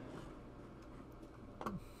 Oh!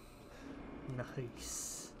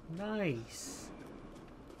 Nice. Nice.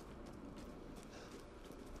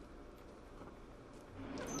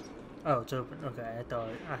 Oh, it's open. Okay, I thought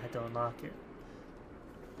I had to unlock it.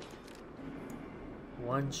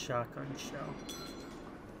 One shotgun shell.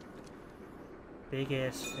 Big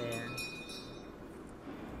ass fan.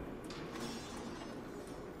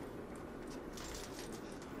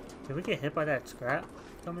 Did we get hit by that scrap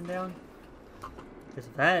coming down? Because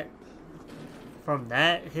that, from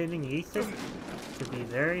that hitting Ethan, could be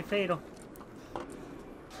very fatal.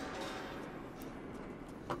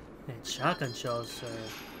 And shotgun shells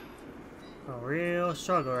are a real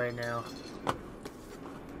struggle right now.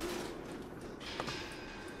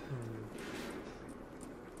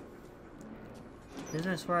 Isn't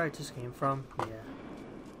this where I just came from? Yeah.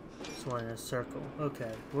 Just one in a circle.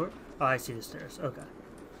 Okay. Where? Oh, I see the stairs. Okay.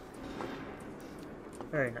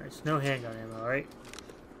 Very nice. No handgun ammo, right?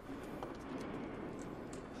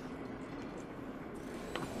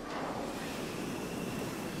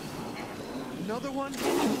 Another one?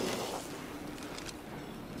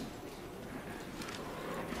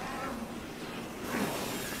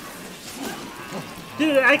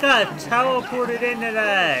 Dude, I got teleported into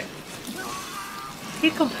that. He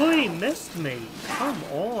completely missed me. Come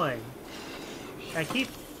on. I keep,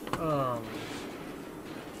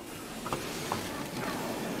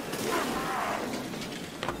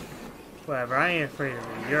 whatever, I ain't afraid of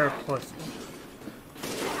you. You're a pussy.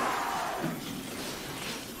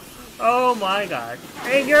 Oh my god.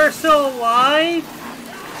 And you're still alive?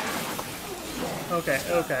 Okay,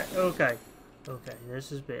 okay, okay. Okay,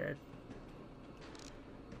 this is bad.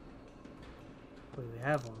 Wait, we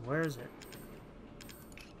have one. Where is it?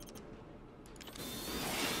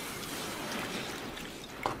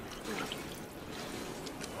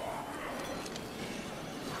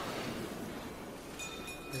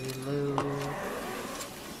 Reload.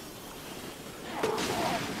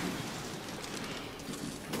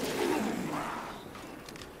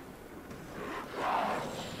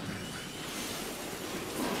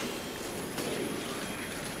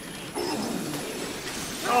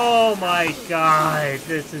 Oh my god,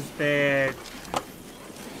 this is bad.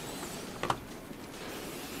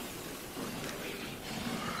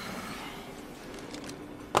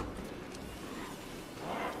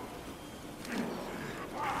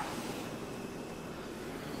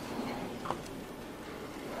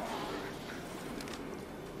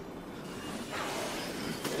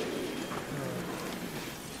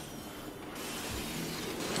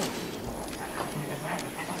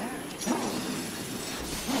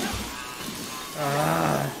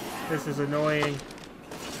 This is annoying.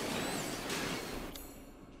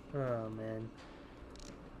 Oh man.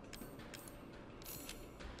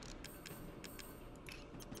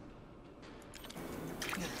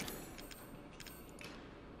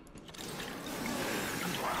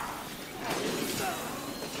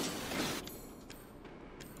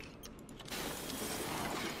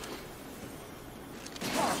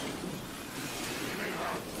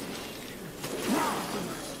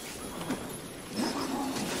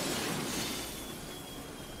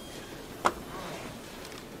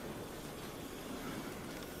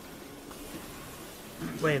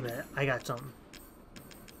 Wait a minute, I got something.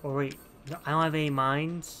 Oh wait, no, I don't have any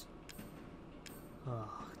mines? Oh,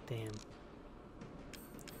 damn.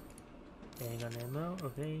 Handgun ammo,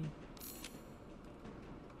 okay.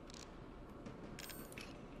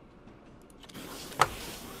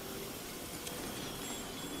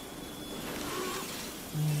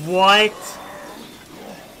 What?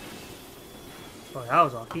 Oh, that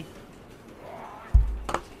was lucky.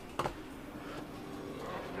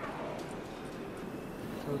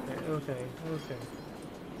 Okay, okay.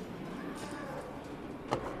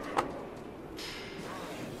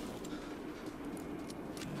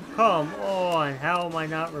 Come on, how am I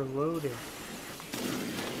not reloaded?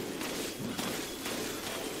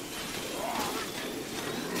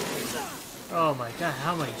 Oh my god,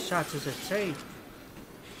 how many shots does it take?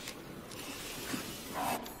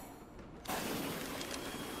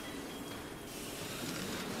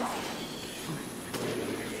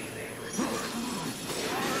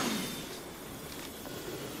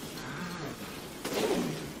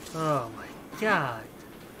 Oh my god.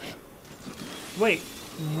 Wait.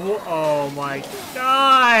 Oh my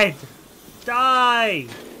god! Die!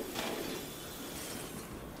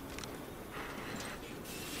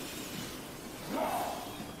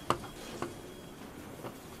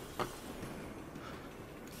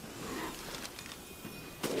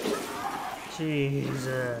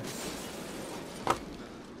 Jesus.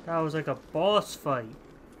 That was like a boss fight.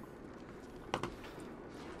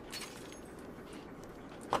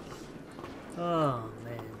 Oh,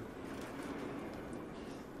 man.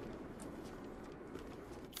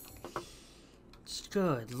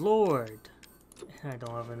 Good lord. I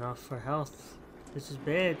don't have enough for health. This is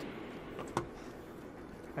bad.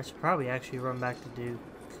 I should probably actually run back to Duke.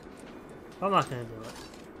 I'm not gonna do it.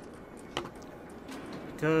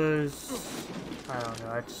 Because, I don't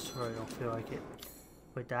know, I just really don't feel like it.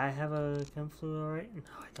 Wait, did I have a chem fluid already? No,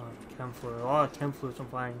 I don't have a chem fluid. A lot of chem fluids I'm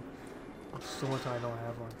finding. So much I don't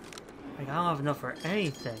have one. Like, I don't have enough for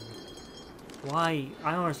anything. Why?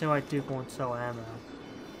 I don't understand why Duke won't sell ammo.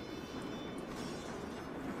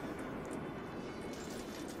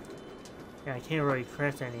 Yeah, I can't really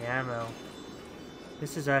craft any ammo.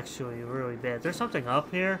 This is actually really bad. There's something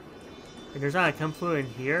up here. If there's not a chem fluid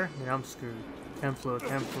in here, then I'm screwed. Chem fluid,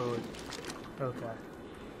 chem fluid. Okay.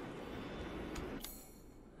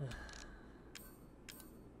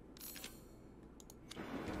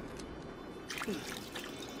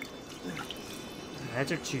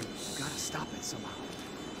 Magic juice. Gotta stop it somehow.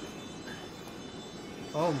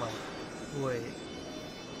 Oh my. Wait.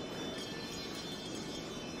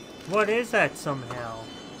 What is that somehow?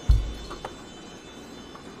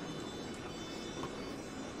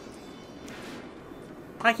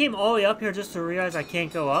 I came all the way up here just to realize I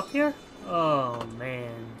can't go up here? Oh,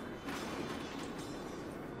 man.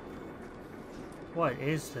 What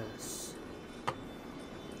is this?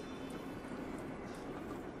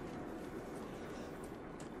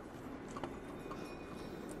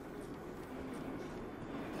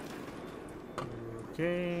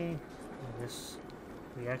 Okay. I guess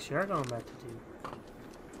we actually are going back to do.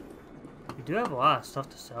 We do have a lot of stuff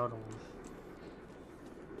to sell to them.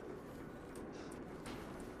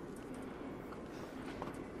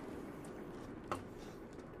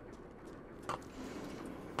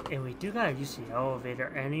 And we do gotta use the elevator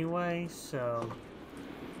anyway, so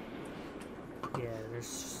yeah,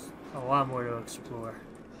 there's a lot more to explore.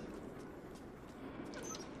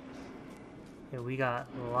 And we got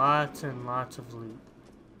lots and lots of loot.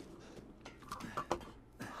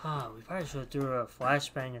 We probably should have threw a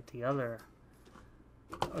flashbang at the other.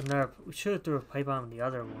 No, we should have threw a pipe bomb at the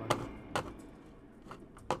other one.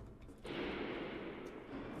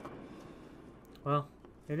 Well,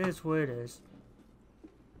 it is what it is.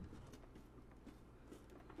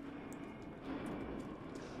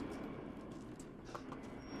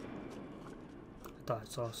 I thought I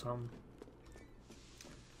saw something.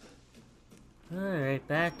 Alright,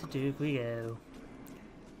 back to Duke we go.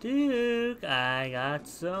 Duke, I got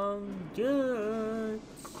some goods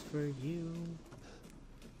for you.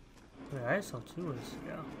 Wait, I saw 2 ways to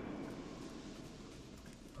go.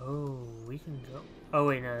 Oh, we can go. Oh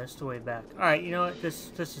wait, no, that's the way back. Alright, you know what? This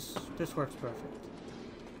works perfect.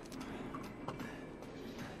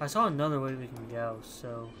 I saw another way we can go,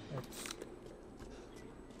 so let's.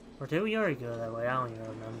 Or did we already go that way? I don't even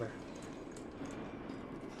remember.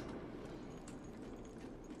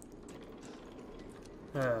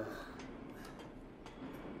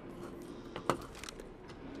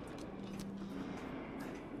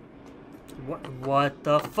 What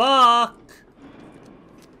the fuck?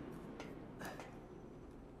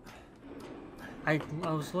 I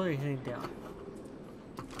was literally hitting down.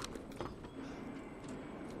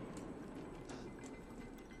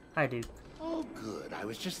 Hi, dude. Oh, good. I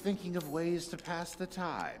was just thinking of ways to pass the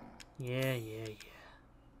time. Yeah.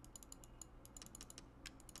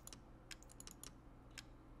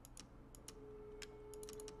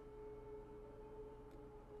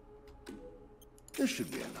 This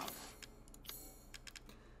should be enough.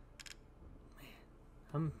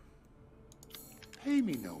 Pay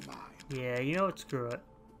me no mind. Yeah, you know what? Screw it.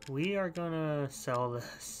 We are gonna sell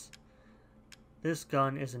this. This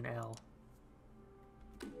gun is an L.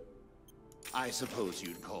 I suppose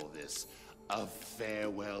you'd call this a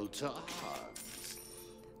farewell to arms.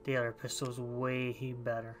 The other pistol's way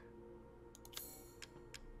better.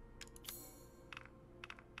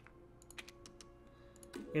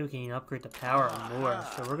 Maybe we can even upgrade the power more,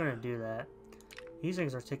 so we're gonna do that. These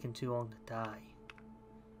things are taking too long to die.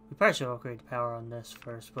 We probably should upgrade the power on this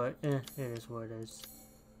first, but it is what it is.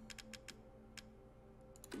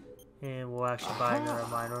 And we'll actually buy another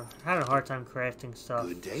mine. We're having a hard time crafting stuff.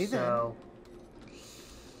 Good day, so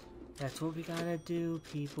that's what we gotta do,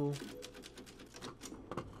 people.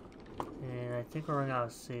 And I think we're running out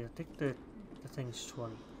of seed. I think the thing's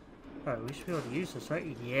 20. Alright, we should be able to use this, right?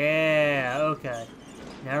 Yeah, okay.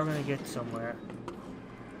 Now we're gonna get somewhere.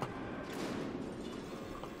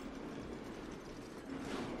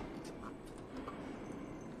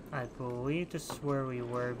 I believe this is where we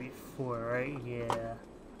were before, right? Yeah.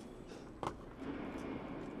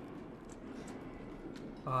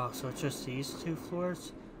 Oh, so it's just these 2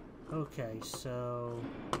 floors? Okay, so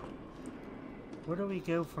where do we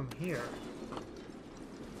go from here?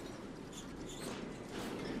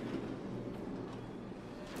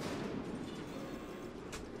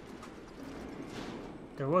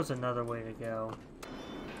 There was another way to go.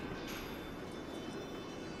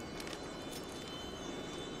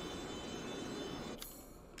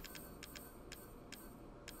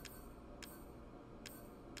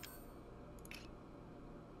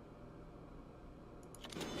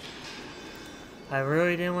 I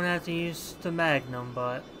really didn't want to have to use the Magnum,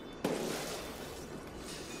 but I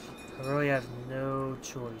really have no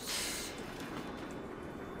choice.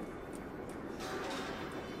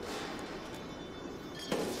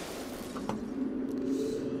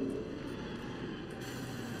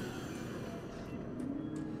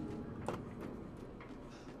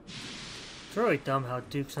 It's really dumb how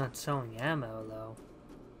Duke's not selling ammo, though.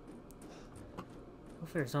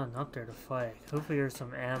 Hopefully there's nothing up there to fight. Hopefully there's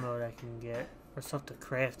some ammo that I can get. Or stuff to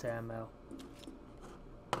craft ammo.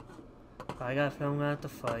 I got a feeling I'm gonna have to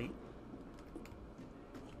fight.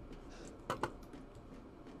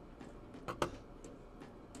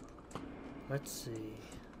 Let's see.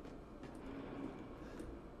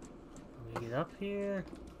 We get up here?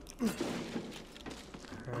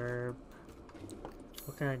 Herb.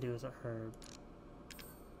 What can I do with a herb?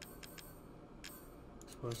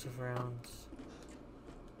 Explosive rounds.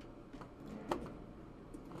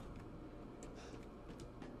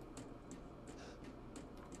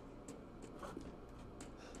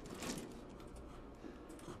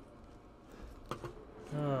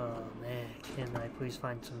 Oh man, can I please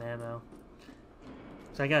find some ammo?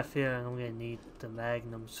 Cause I got a feeling I'm gonna need the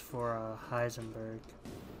magnums for Heisenberg.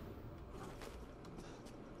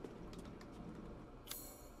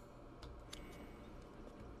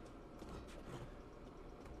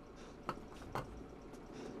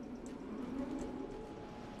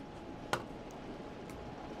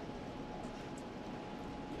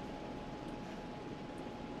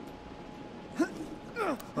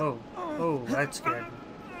 Oh, that scared me.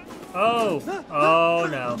 Oh! Oh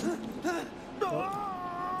no.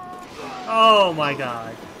 Oh my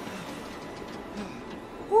god.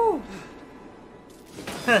 Woo!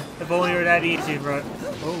 If only it were that easy, bro.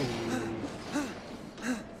 Oh.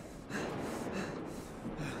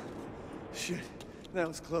 Shit, that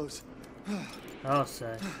was close. I'll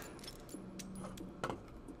say.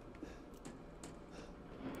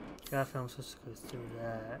 God, I'm supposed to go through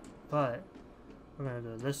that, but we're gonna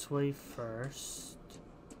go this way first.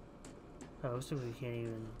 Oh, so we can't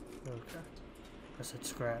even. Okay. I said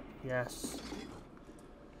scrap. Yes.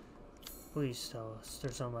 Please tell us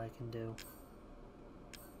there's something I can do.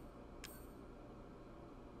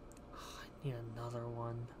 Oh, I need another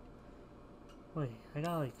one. Wait, I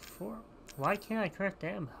got like 4. Why can't I craft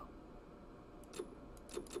ammo?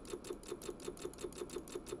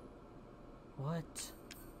 What?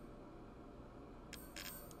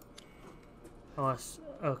 Unless,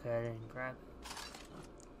 okay, I didn't grab it.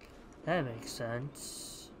 That makes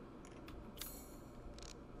sense.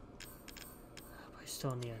 I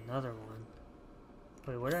still need another one.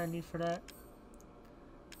 Wait, what do I need for that?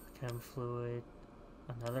 Chem fluid.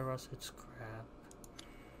 Another rusted scrap.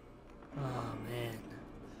 Oh man.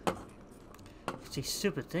 These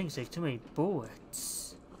stupid things take too many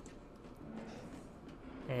bullets.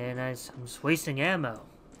 And I'm just wasting ammo.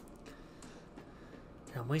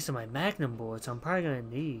 I'm wasting my magnum bullets. I'm probably gonna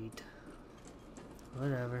need.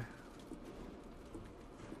 Whatever.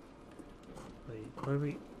 Wait, what are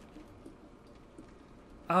we?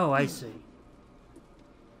 Oh, I see.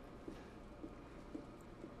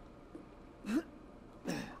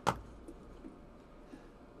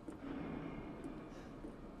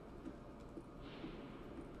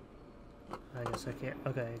 I guess I can't.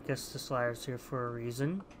 Okay, I guess the slider's here for a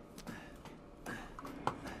reason.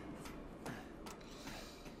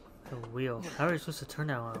 The wheel. How are we supposed to turn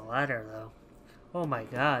that on a ladder, though? Oh my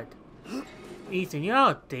god. Ethan, you know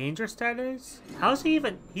how dangerous that is? How's he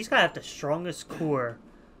even... He's gotta have the strongest core,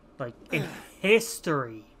 like, in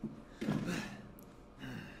history.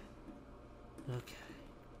 Okay.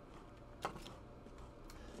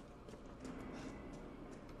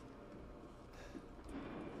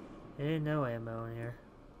 Ain't no ammo in here.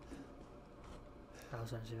 I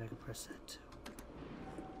was gonna see if I could press that too.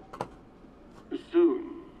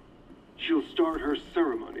 Soon, she'll start her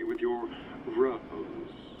ceremony with your rose.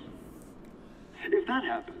 If that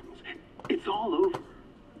happens, it's all over.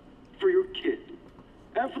 For your kid.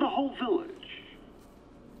 And for the whole village.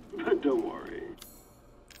 But don't worry.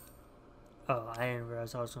 Oh, I didn't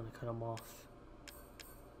realize I was gonna cut him off.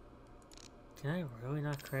 Can I really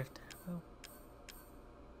not craft ammo?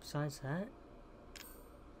 Besides that?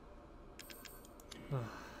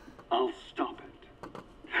 I'll stop it.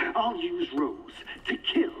 I'll use Rose to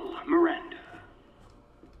kill Miranda.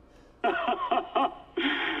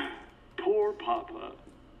 Poor Papa.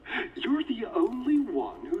 You're the only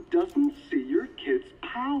one who doesn't see your kid's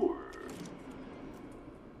power.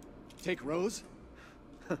 Take Rose?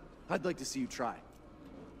 I'd like to see you try.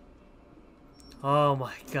 Oh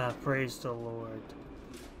my god, praise the Lord.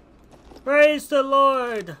 Praise the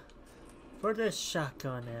Lord! For this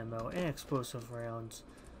shotgun ammo and explosive rounds.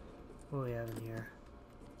 What do we have in here?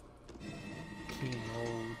 Key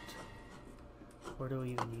mold. Where do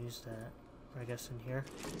we even use that? I guess in here?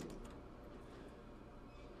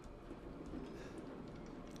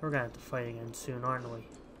 We're gonna have to fight again soon, aren't we?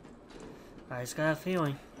 I just got a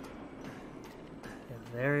feeling.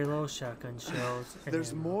 Very low shotgun shells.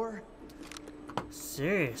 There's more?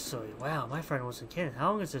 Seriously, wow, my friend wasn't kidding.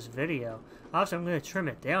 How long is this video? Obviously, I'm going to trim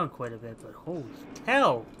it down quite a bit, but holy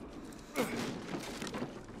hell!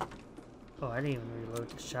 Oh, I didn't even reload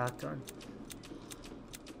the shotgun.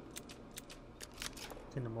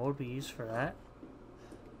 Can the mold be used for that?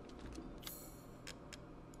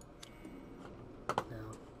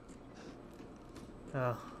 No.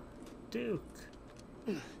 Oh. Duke.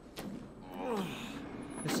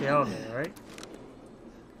 It's the elevator, right?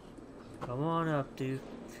 Come on up, Duke.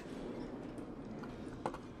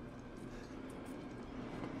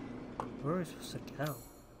 Where are we supposed to go?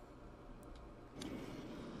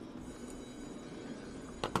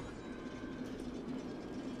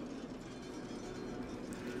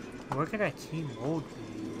 Where can that key mode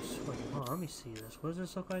be used? Wait, hold on, let me see this. What does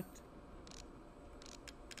this look like?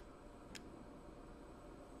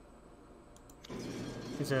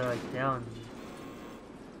 Is it like down?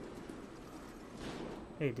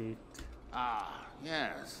 Hey, dude. Ah,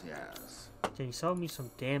 yes, yes. Can you sell me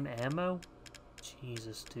some damn ammo?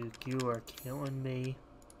 Jesus, Duke, you are killing me.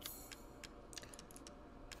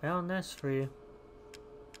 Found this for you.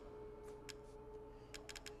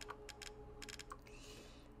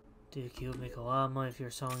 Duke, you'll make a lot of money if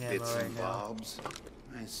you're selling ammo Bits right and now. bobs.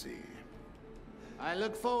 I see. I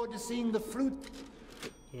look forward to seeing the fruit.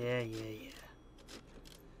 Yeah.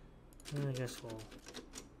 I guess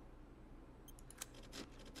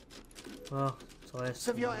well, it's the last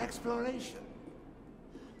Of your exploration.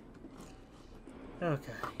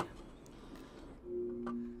 Okay.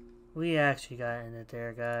 We actually got in it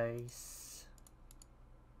there, guys.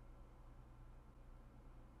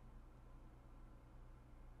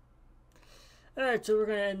 Alright, so we're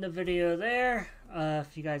going to end the video there.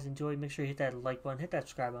 If you guys enjoyed, make sure you hit that like button, hit that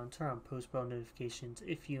subscribe button, turn on post bell notifications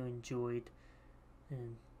if you enjoyed.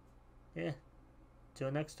 And yeah,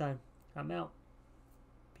 till next time, I'm out.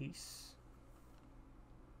 Peace.